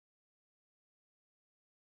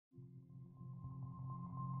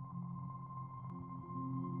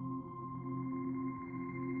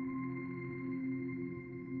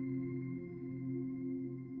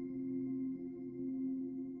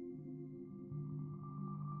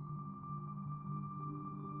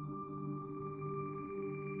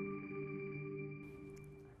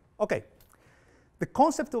Okay, the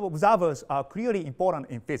concept of observers are clearly important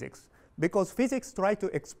in physics because physics try to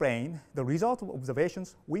explain the result of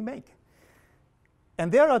observations we make.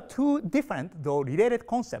 And there are two different, though related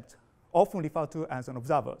concepts often referred to as an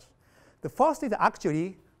observers. The first is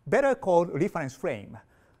actually better called reference frame,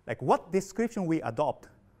 like what description we adopt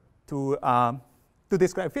to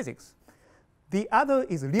describe physics. The other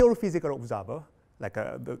is real physical observer,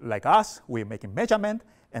 like us, we're making measurement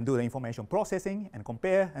and do the information processing and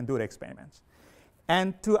compare and do the experiments.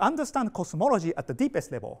 And to understand cosmology at the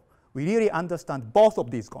deepest level, we really understand both of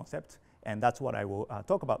these concepts, and that's what I will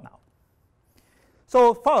talk about now.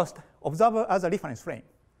 So first, observer as a reference frame.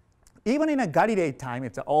 Even in a Galilei time,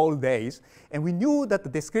 it's old days, and we knew that the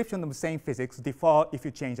description of the same physics differ if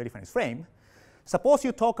you change the reference frame. Suppose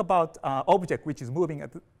you talk about an object which is moving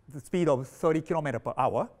at the speed of 30 kilometers per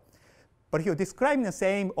hour, but if you're describing the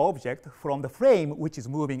same object from the frame which is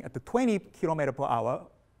moving at the 20 kilometers per hour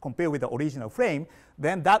compared with the original frame,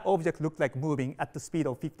 then that object looks like moving at the speed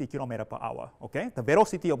of 50 kilometers per hour. Okay? The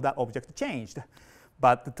velocity of that object changed,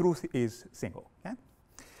 but the truth is single. Okay?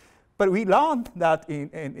 But we learned that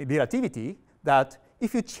in relativity, that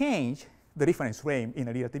if you change the reference frame in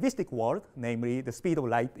a relativistic world, namely the speed of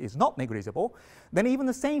light is not negligible, then even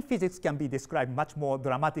the same physics can be described much more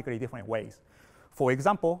dramatically different ways. For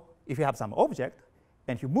example, if you have some object,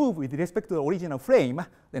 and if you move with respect to the original frame,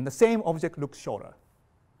 then the same object looks shorter.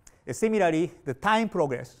 Similarly, the time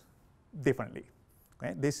progresses differently.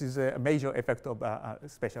 Okay? This is a major effect of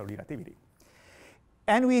special relativity.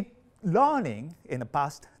 And we're learning in the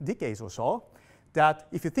past decades or so that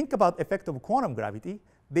if you think about effect of quantum gravity,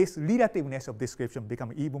 this relativeness of description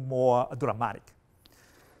becomes even more dramatic.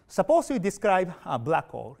 Suppose you describe a black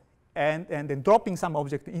hole and then dropping some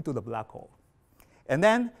object into the black hole. And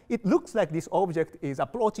then it looks like this object is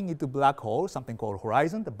approaching into black hole, something called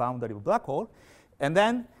horizon, the boundary of the black hole. And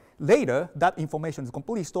then later, that information is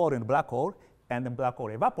completely stored in the black hole, and the black hole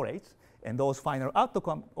evaporates. And those final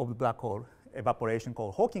outcome of the black hole evaporation,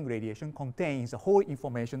 called Hawking radiation, contains the whole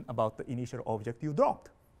information about the initial object you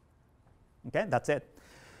dropped. Okay, that's it.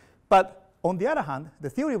 But on the other hand, the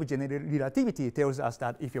theory of general relativity tells us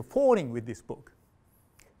that if you're falling with this book,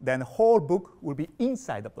 then the whole book will be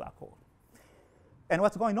inside the black hole. And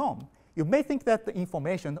what's going on? You may think that the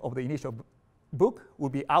information of the initial book will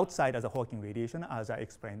be outside as a Hawking radiation, as I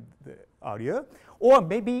explained earlier, or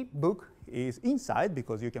maybe book is inside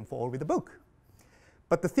because you can fall with the book.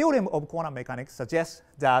 But the theorem of quantum mechanics suggests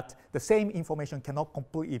that the same information cannot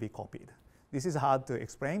completely be copied. This is hard to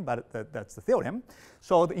explain, but that's the theorem.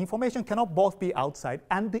 So the information cannot both be outside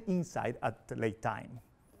and inside at the late time.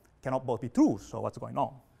 Cannot both be true, so what's going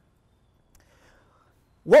on?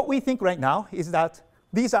 What we think right now is that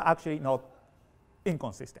these are actually not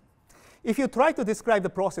inconsistent. If you try to describe the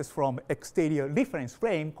process from exterior reference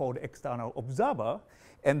frame called external observer,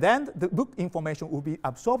 and then the book information will be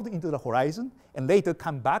absorbed into the horizon and later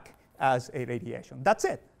come back as a radiation. That's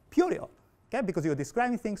it, period. Okay? Because you're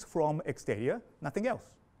describing things from exterior, nothing else.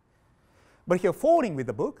 But if you're falling with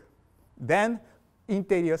the book, then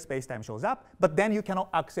interior space-time shows up, but then you cannot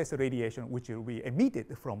access the radiation which will be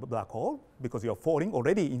emitted from the black hole because you're falling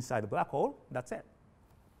already inside the black hole. That's it.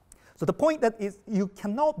 So the point that is you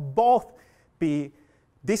cannot both be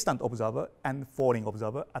distant observer and falling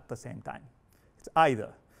observer at the same time. It's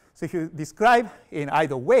either. So if you describe in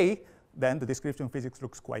either way, then the description of physics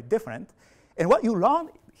looks quite different. And what you learn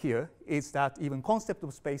here is that even concept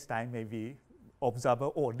of space-time may be observer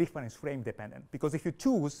or reference frame dependent. Because if you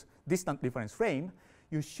choose distant reference frame,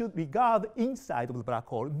 you should regard inside of the black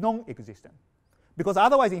hole non-existent. Because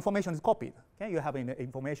otherwise information is copied. Okay? You have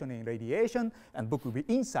information in radiation, and book will be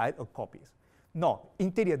inside of copies. No,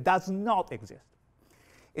 interior does not exist.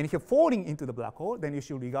 And if you're falling into the black hole, then you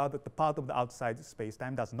should regard that the part of the outside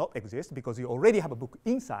space-time does not exist because you already have a book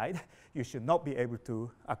inside. You should not be able to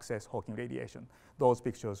access Hawking radiation. Those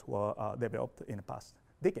pictures were developed in the past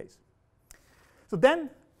decades. So then,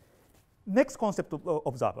 next concept of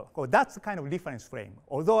observer. That's the kind of reference frame.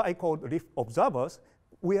 Although I call observers,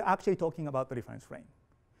 we're actually talking about the reference frame.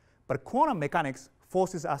 But quantum mechanics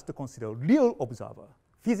forces us to consider real observer,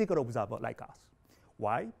 physical observer like us.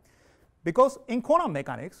 Why? Because in quantum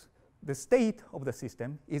mechanics, the state of the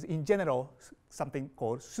system is in general something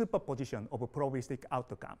called superposition of a probabilistic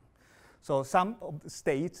outcome. So some of the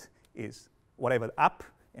states is whatever up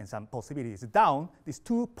and some possibilities down. These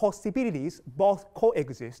two possibilities both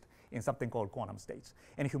coexist in something called quantum states.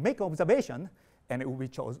 And if you make an observation, and it will be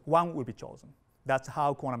chosen, one will be chosen. That's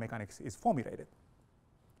how quantum mechanics is formulated.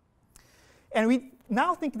 And we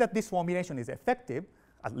now think that this formulation is effective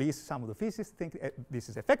At least some of the physicists think this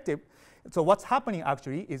is effective. So what's happening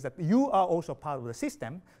actually is that you are also part of the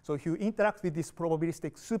system. So if you interact with this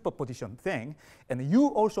probabilistic superposition thing, and you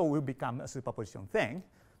also will become a superposition thing,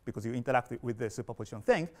 because you interact with the superposition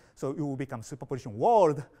thing, so you will become superposition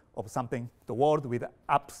world of something, the world with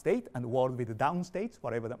up state and the world with down states,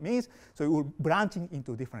 whatever that means. So you will branching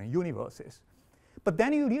into different universes. But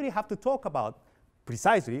then you really have to talk about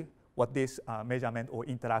precisely what this measurement or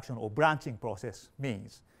interaction or branching process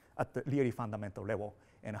means at the really fundamental level,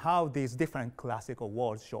 and how these different classical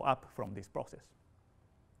worlds show up from this process.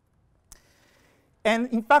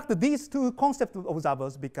 And in fact, these two concept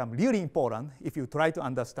observers become really important if you try to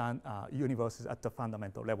understand universes at the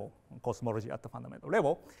fundamental level, cosmology at the fundamental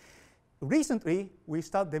level. Recently, we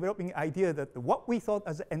start developing the idea that what we thought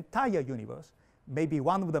as the entire universe may be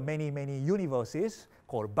one of the many, many universes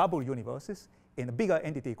called bubble universes in a bigger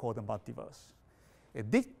entity called the multiverse.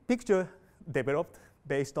 This picture developed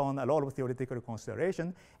based on a lot of theoretical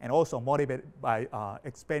consideration and also motivated by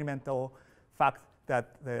experimental fact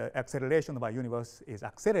that the acceleration of our universe is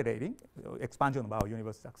accelerating, expansion of our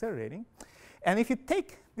universe is accelerating. And if you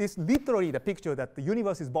take this literally the picture that the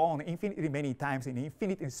universe is born infinitely many times in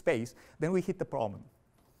infinite space, then we hit the problem.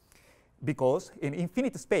 Because in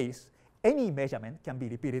infinite space, any measurement can be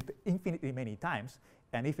repeated infinitely many times.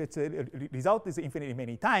 And if its result is infinitely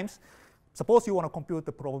many times, suppose you want to compute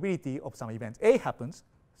the probability of some event A happens,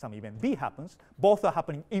 some event B happens, both are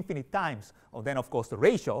happening infinite times. Or then, of course, the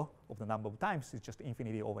ratio of the number of times is just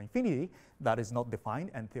infinity over infinity. That is not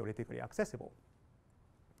defined and theoretically accessible.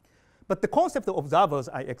 But the concept of observers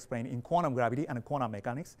I explained in quantum gravity and quantum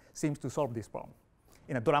mechanics seems to solve this problem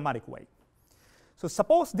in a dramatic way. So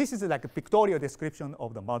suppose this is like a pictorial description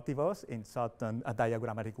of the multiverse in certain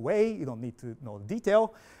diagrammatic way. You don't need to know the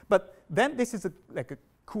detail. But then this is like a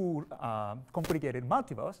cool, complicated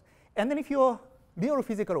multiverse. And then if you're real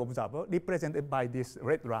physical observer represented by these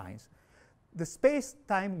red lines, the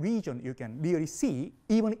space-time region you can really see,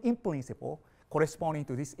 even in principle, corresponding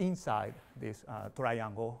to this inside this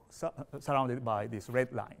triangle surrounded by these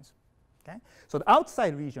red lines. Okay? So the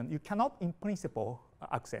outside region you cannot in principle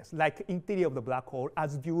access, like interior of the black hole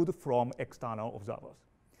as viewed from external observers.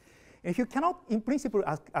 If you cannot in principle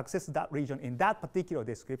access that region in that particular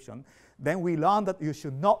description, then we learn that you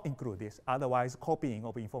should not include this, otherwise copying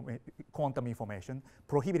of quantum information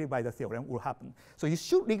prohibited by the theorem will happen. So you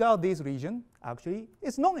should regard this region actually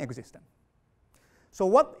is non-existent. So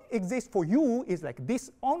what exists for you is like this,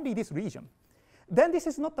 only this region. Then this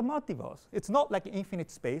is not the multiverse. It's not like infinite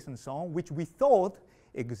space and so on, which we thought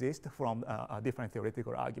exists from a different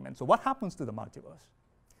theoretical argument. So what happens to the multiverse?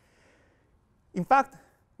 In fact,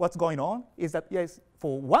 what's going on is that, yes,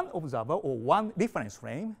 for one observer or one reference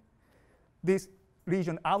frame, this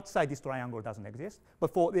region outside this triangle doesn't exist.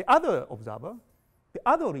 But for the other observer, the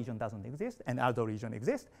other region doesn't exist, and other region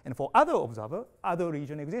exists. And for other observer, other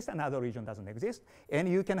region exists, and other region doesn't exist. And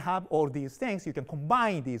you can have all these things. You can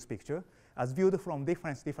combine these pictures as viewed from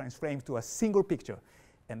different frames to a single picture.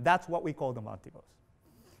 And that's what we call the multiverse.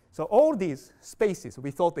 So all these spaces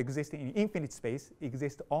we thought existed in infinite space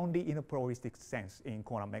exist only in a probabilistic sense in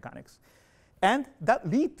quantum mechanics. And that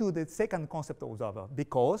leads to the second concept of observer.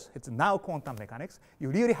 Because it's now quantum mechanics, you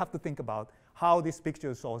really have to think about how this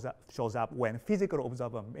picture shows up when physical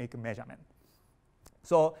observer make a measurement.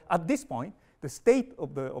 So at this point, the state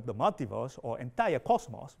of the multiverse or entire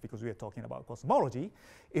cosmos, because we are talking about cosmology,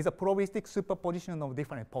 is a probabilistic superposition of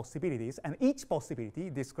different possibilities. And each possibility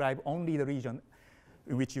describes only the region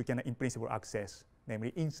in which you can, in principle, access,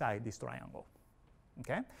 namely inside this triangle.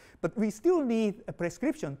 Okay? But we still need a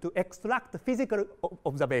prescription to extract the physical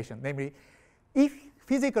observation, namely, if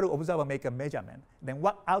physical observer make a measurement, then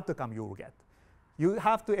what outcome you will get? You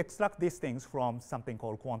have to extract these things from something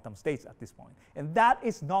called quantum states at this point. And that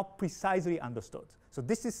is not precisely understood. So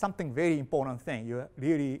this is something very important thing you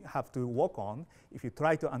really have to work on if you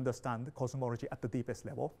try to understand cosmology at the deepest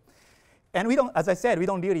level. And we don't, as I said, we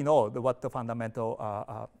don't really know what the fundamentally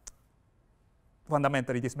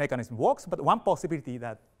this mechanism works, but one possibility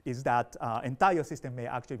is that entire system may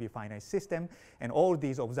actually be a finite system, and all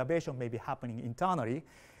these observations may be happening internally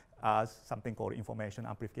as something called information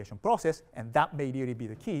amplification process, and that may really be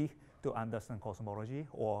the key to understand cosmology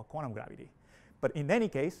or quantum gravity. But in any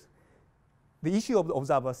case, the issue of the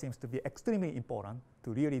observer seems to be extremely important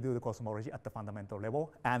to really do the cosmology at the fundamental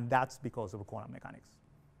level, and that's because of quantum mechanics.